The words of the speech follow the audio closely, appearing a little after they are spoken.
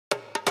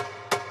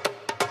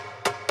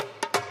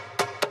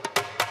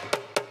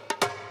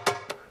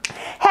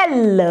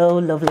Hello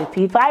lovely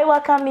people, I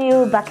welcome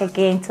you back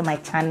again to my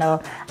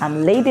channel.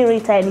 I'm Lady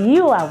Rita and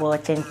you are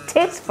watching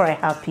Tips for a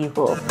Happy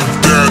Home.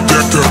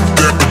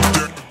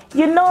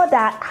 You know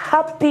that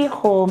happy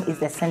home is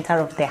the center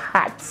of the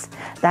heart.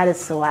 That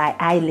is why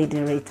I,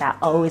 Lady Rita,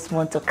 always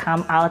want to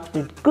come out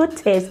with good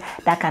tips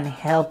that can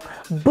help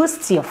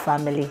boost your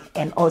family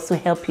and also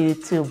help you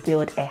to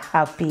build a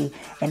happy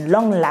and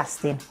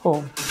long-lasting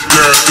home.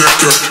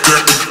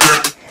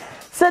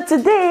 So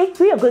today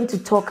we are going to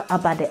talk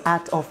about the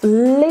art of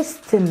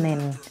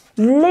listening.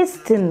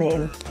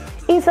 Listening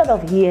instead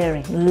of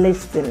hearing,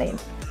 listening.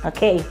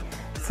 Okay,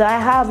 so I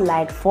have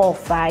like 4 or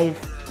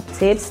 5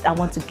 tips I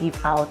want to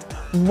give out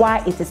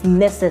why it is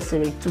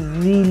necessary to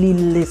really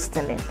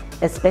listening,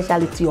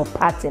 especially to your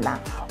partner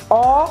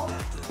or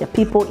the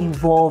people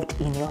involved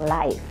in your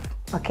life.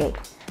 Okay,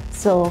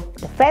 so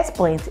the first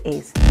point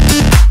is,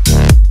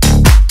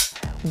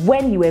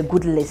 when you're a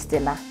good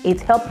listener, it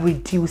helps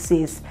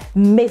reduces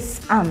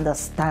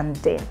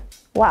misunderstanding.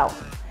 Wow,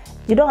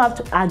 you don't have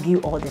to argue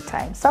all the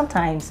time.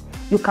 Sometimes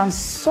you can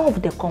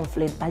solve the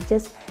conflict by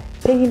just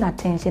paying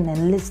attention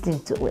and listening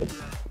to it.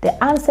 The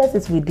answers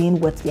is within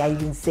what they are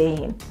even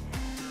saying.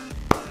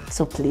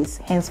 So please,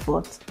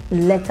 henceforth,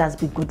 let us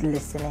be good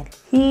listeners.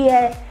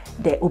 Hear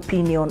the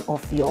opinion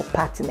of your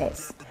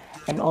partners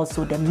and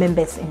also the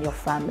members in your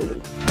family.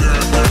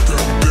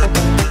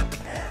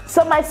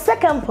 So my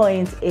second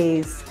point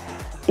is,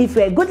 if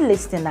you're a good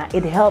listener,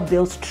 it helps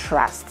build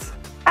trust.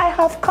 I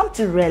have come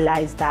to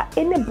realize that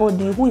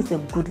anybody who is a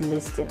good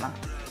listener,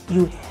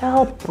 you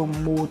help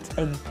promote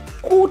a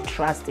good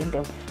trust in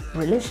the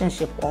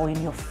relationship or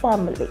in your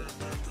family.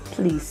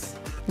 Please,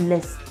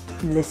 let's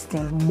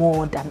listen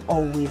more than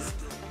always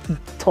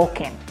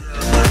talking.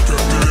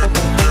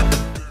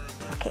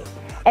 Okay,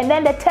 and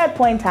then the third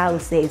point I will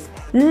say is,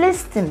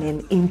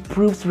 listening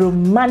improves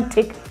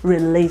romantic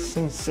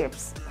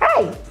relationships.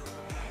 Hey,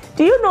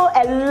 do you know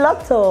a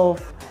lot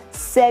of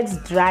sex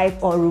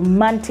drive or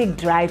romantic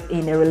drive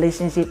in a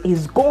relationship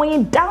is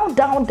going down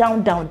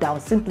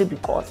simply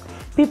because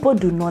people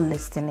do not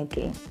listen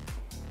again.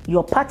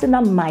 Your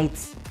partner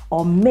might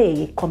or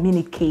may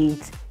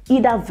communicate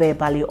either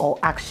verbally or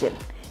action.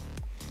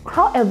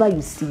 However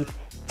you see it,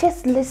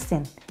 just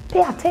listen,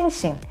 pay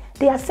attention.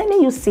 They are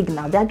sending you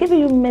signals, they are giving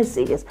you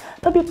messages,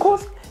 but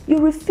because you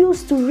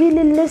refuse to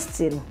really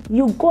listen,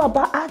 you go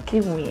about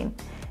arguing.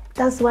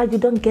 That's why you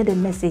don't get the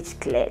message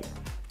clear.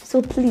 So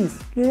please,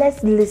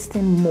 let's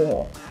listen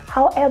more.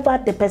 However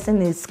the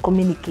person is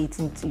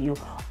communicating to you,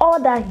 all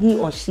that he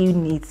or she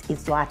needs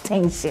is your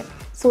attention.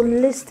 So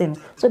listen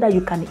so that you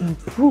can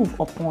improve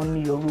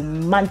upon your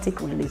romantic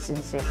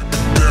relationship.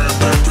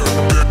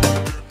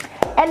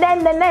 And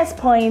then the next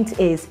point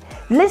is,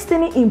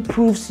 listening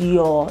improves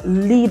your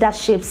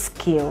leadership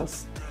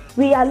skills.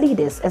 We are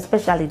leaders,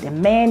 especially the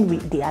men,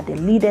 they are the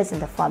leaders in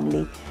the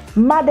family.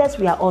 Mothers,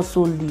 we are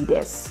also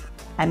leaders.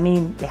 I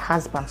mean the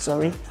husbands,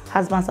 sorry.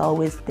 Husbands are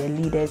always the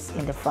leaders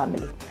in the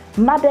family.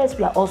 Mothers,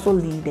 we are also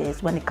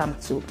leaders when it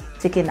comes to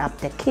taking up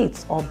the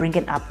kids or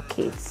bringing up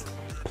kids.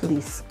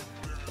 Please,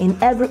 in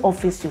every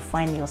office you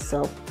find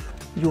yourself,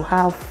 you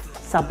have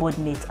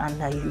subordinates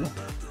under you.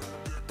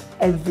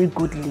 Every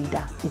good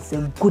leader is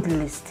a good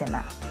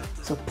listener.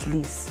 So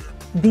please,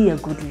 be a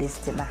good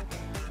listener.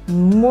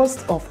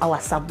 Most of our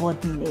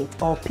subordinates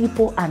or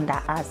people under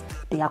us,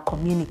 they are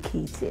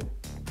communicating.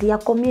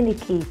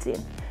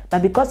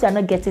 But because you are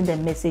not getting the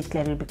message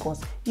clearly,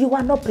 because you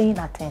are not paying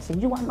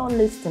attention, you are not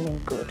listening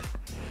good.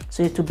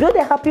 So to build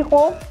a happy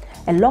home,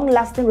 a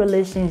long-lasting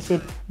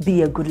relationship,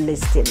 be a good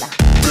listener.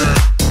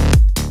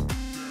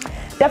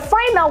 The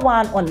final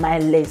one on my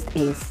list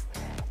is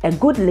a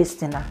good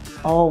listener,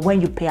 or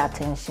when you pay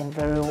attention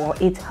very well,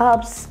 it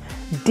helps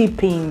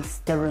deepens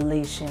the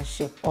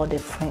relationship or the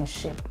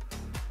friendship.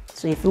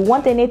 So if you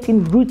want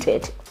anything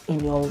rooted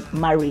in your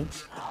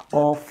marriage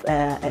or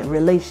a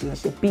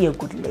relationship, be a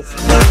good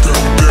listener.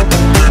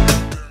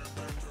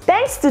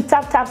 Thanks to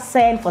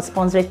TapTapSend for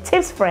sponsoring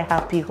Tips for a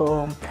Happy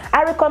Home.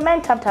 I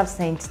recommend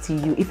TapTapSend to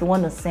you if you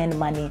want to send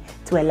money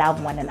to a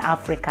loved one in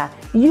Africa.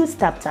 Use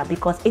TapTap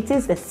because it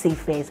is the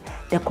safest,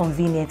 the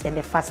convenient, and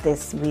the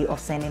fastest way of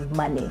sending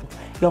money.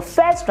 Your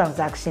first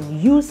transaction,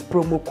 use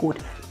promo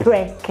code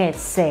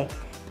PREKESE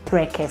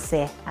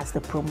as the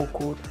promo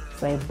code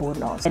for a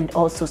bonus. And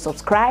also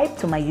subscribe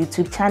to my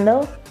YouTube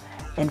channel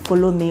and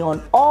follow me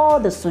on all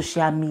the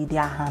social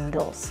media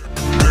handles.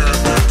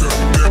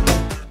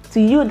 To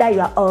you that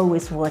you are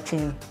always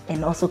watching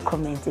and also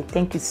commenting,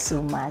 thank you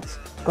so much.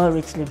 God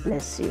richly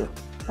bless you.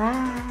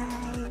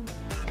 Bye.